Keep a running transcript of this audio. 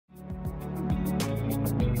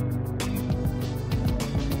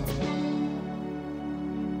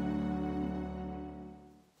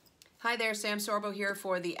Hi there, Sam Sorbo here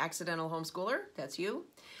for the Accidental Homeschooler. That's you.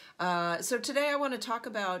 So today I want to talk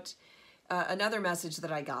about another message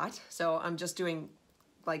that I got. So I'm just doing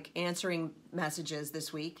like answering messages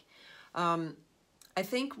this week. I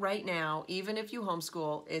think right now, even if you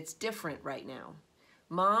homeschool, it's different right now.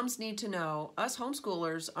 Moms need to know us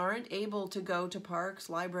homeschoolers aren't able to go to parks,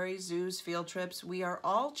 libraries, zoos, field trips. We are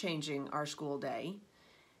all changing our school day.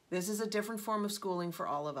 This is a different form of schooling for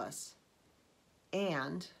all of us.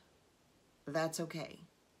 And that's okay.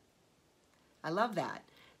 I love that.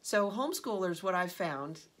 So homeschoolers, what I've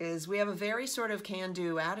found is we have a very sort of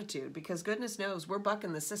can-do attitude because goodness knows we're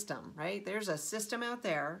bucking the system, right? There's a system out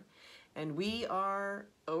there and we are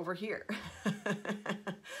over here.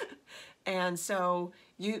 And so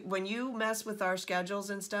when you mess with our schedules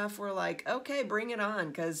and stuff, we're like, okay, bring it on,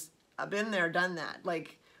 because I've been there, done that.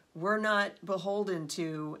 Like, we're not beholden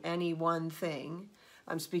to any one thing.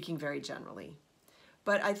 I'm speaking very generally.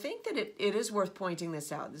 But I think that it is worth pointing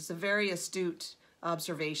this out. This is a very astute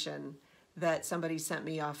observation that somebody sent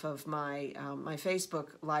me off of my my Facebook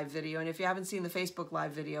live video. And if you haven't seen the Facebook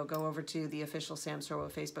live video, go over to the official Sam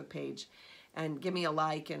Sorbo Facebook page and give me a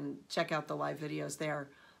like and check out the live videos there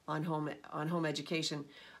on home education.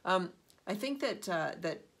 I think that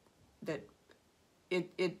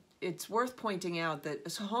it's worth pointing out that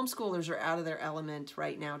homeschoolers are out of their element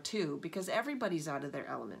right now too, because everybody's out of their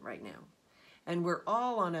element right now. And we're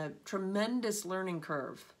all on a tremendous learning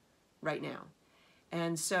curve right now.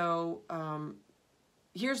 And so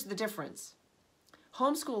here's the difference.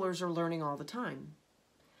 Homeschoolers are learning all the time.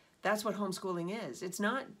 That's what homeschooling is. It's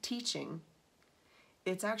not teaching.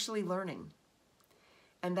 It's actually learning.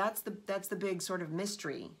 And that's the big sort of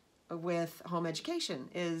mystery with home education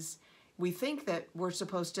is we think that we're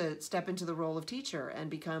supposed to step into the role of teacher and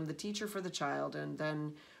become the teacher for the child, and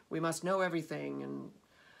then we must know everything.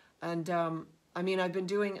 And I mean, I've been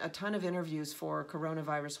doing a ton of interviews for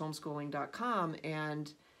coronavirushomeschooling.com,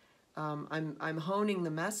 and I'm honing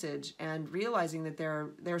the message and realizing that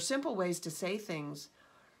there are simple ways to say things,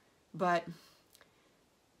 but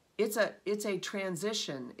it's a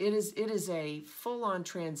transition. It is a full-on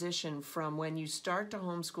transition from when you start to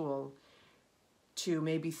homeschool to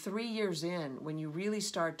maybe 3 years in, when you really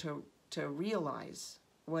start to realize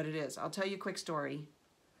what it is. I'll tell you a quick story.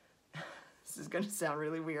 This is going to sound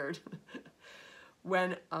really weird.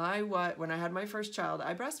 When I had my first child,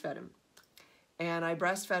 I breastfed him, and I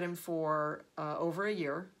breastfed him for over a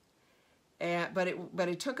year, but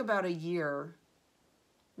it took about a year.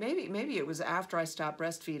 Maybe it was after I stopped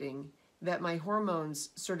breastfeeding that my hormones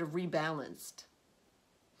sort of rebalanced.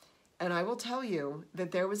 And I will tell you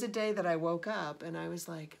that there was a day that I woke up and I was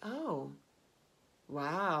like, oh,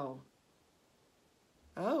 wow.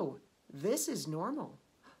 Oh, this is normal.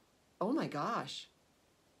 Oh my gosh,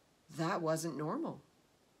 that wasn't normal.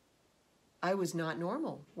 I was not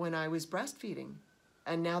normal when I was breastfeeding.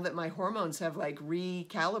 And now that my hormones have like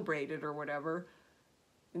recalibrated or whatever,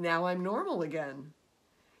 now I'm normal again.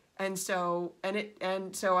 And so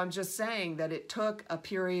I'm just saying that it took a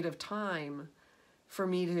period of time for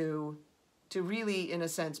me to really, in a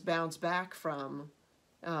sense, bounce back from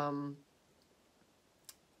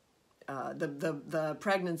the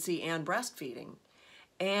pregnancy and breastfeeding.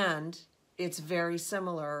 And it's very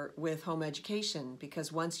similar with home education,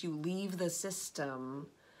 because once you leave the system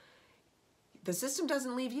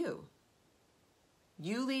doesn't leave you.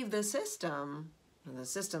 You leave the system, and the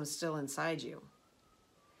system's still inside you.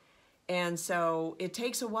 And so it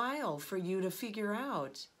takes a while for you to figure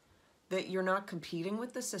out that you're not competing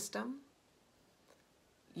with the system.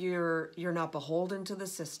 You're not beholden to the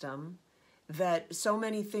system. That so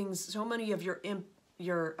many things that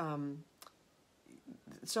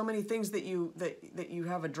you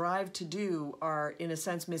have a drive to do are in a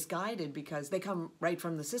sense misguided because they come right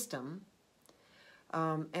from the system.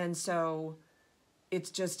 And so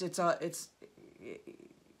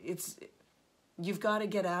you've got to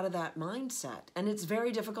get out of that mindset, and it's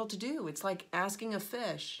very difficult to do. It's like asking a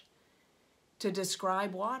fish to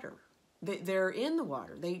describe water. They're in the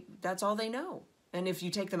water. That's all they know. And if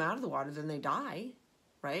you take them out of the water, then they die,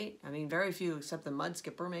 right? I mean, very few except the mud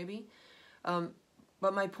skipper, maybe.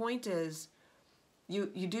 But my point is,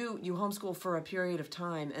 you homeschool for a period of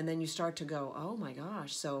time, and then you start to go, oh my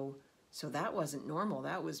gosh, so that wasn't normal.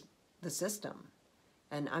 That was the system,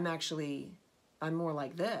 and I'm more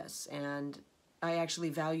like this, and I actually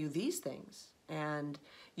value these things. And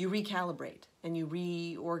you recalibrate and you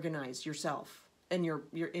reorganize yourself and you're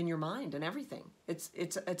in your mind and everything.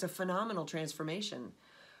 It's a phenomenal transformation,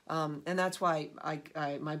 and that's why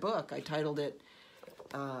my book, I titled it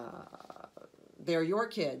they're your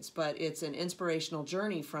kids, but it's an inspirational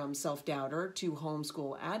journey from self-doubter to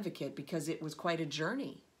homeschool advocate, because it was quite a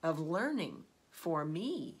journey of learning for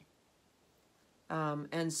me.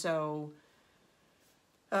 And so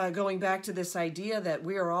going back to this idea that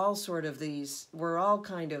we are all we're all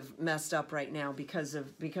kind of messed up right now because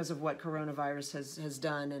of what coronavirus has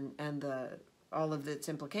done and all of its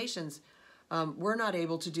implications. We're not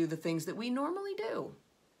able to do the things that we normally do,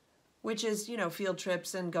 which is, field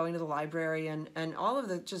trips and going to the library and all of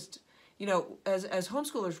the just, as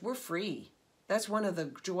homeschoolers, we're free. That's one of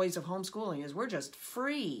the joys of homeschooling, is we're just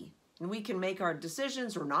free. And we can make our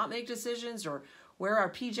decisions or not make decisions or wear our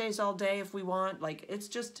PJs all day if we want. Like, it's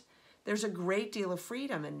just, there's a great deal of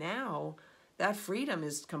freedom. And now that freedom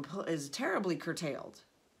is terribly curtailed.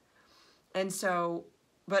 And so,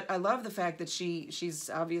 but I love the fact that she's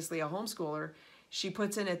obviously a homeschooler. She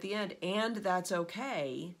puts in at the end, and that's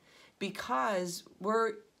okay, because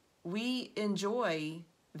we enjoy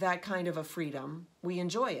that kind of a freedom. We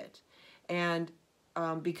enjoy it. And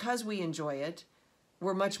because we enjoy it,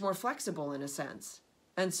 we're much more flexible in a sense.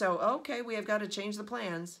 And so, okay, we have got to change the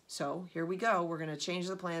plans. So here we go. We're going to change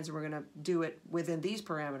the plans, and we're going to do it within these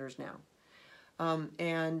parameters now.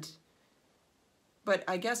 But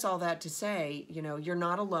I guess all that to say, you're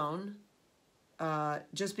not alone.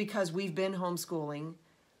 Just because we've been homeschooling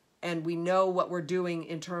and we know what we're doing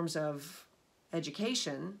in terms of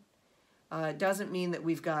education, doesn't mean that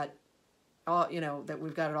we've got all, that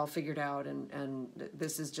we've got it all figured out and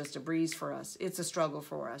this is just a breeze for us. It's a struggle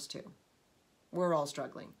for us too. We're all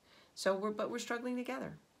struggling. But we're struggling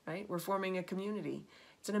together, right? We're forming a community.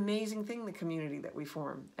 It's an amazing thing, the community that we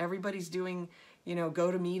form. Everybody's doing,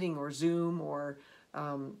 GoToMeeting or Zoom or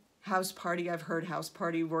house party. I've heard house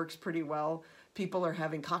party works pretty well. People are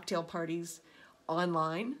having cocktail parties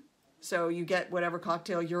online. So you get whatever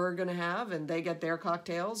cocktail you're going to have, and they get their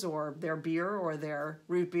cocktails or their beer or their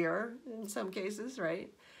root beer in some cases,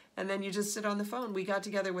 right? And then you just sit on the phone. We got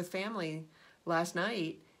together with family last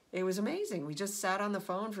night. It was amazing. We just sat on the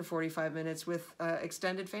phone for 45 minutes with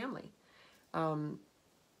extended family.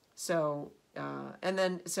 So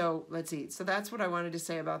let's see. So that's what I wanted to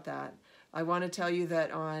say about that. I want to tell you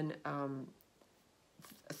that on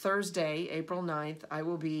Thursday, April 9th, I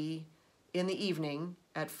will be in the evening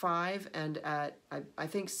at 5 and at, I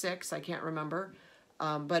think 6, I can't remember,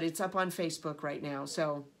 but it's up on Facebook right now.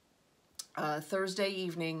 So Thursday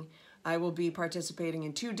evening, I will be participating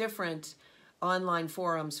in 2 different online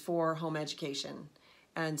forums for home education.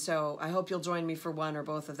 And so I hope you'll join me for one or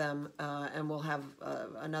both of them, and we'll have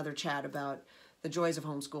another chat about the joys of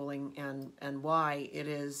homeschooling and why it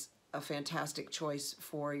is a fantastic choice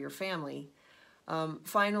for your family.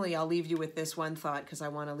 Finally, I'll leave you with this one thought, because I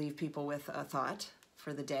want to leave people with a thought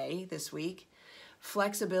for the day this week.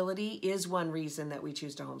 Flexibility is one reason that we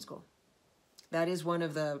choose to homeschool. That is one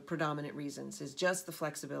of the predominant reasons, is just the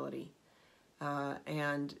flexibility.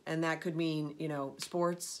 And that could mean,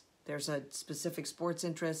 sports. There's a specific sports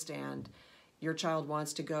interest, and your child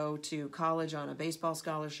wants to go to college on a baseball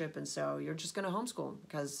scholarship, and so you're just going to homeschool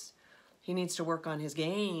because he needs to work on his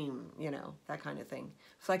game, that kind of thing.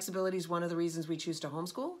 Flexibility is one of the reasons we choose to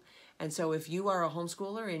homeschool. And so if you are a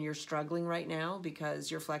homeschooler and you're struggling right now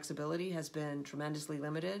because your flexibility has been tremendously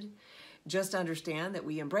limited, just understand that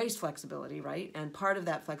we embrace flexibility, right? And part of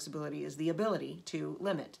that flexibility is the ability to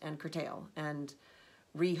limit and curtail and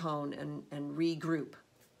rehone and regroup.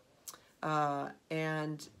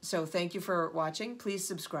 And so thank you for watching. Please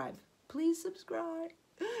subscribe. Please subscribe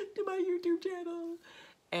to my YouTube channel.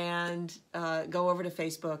 And go over to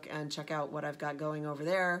Facebook and check out what I've got going over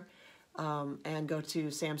there. And go to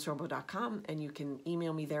samsorbo.com, and you can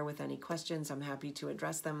email me there with any questions. I'm happy to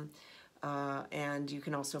address them. And you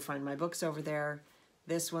can also find my books over there.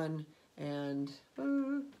 This one, and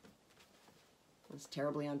it's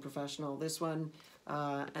terribly unprofessional. This one.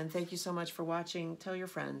 And thank you so much for watching. Tell your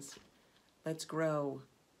friends. Let's grow.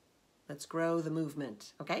 Let's grow the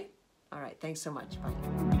movement. Okay? All right. Thanks so much.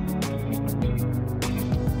 Bye.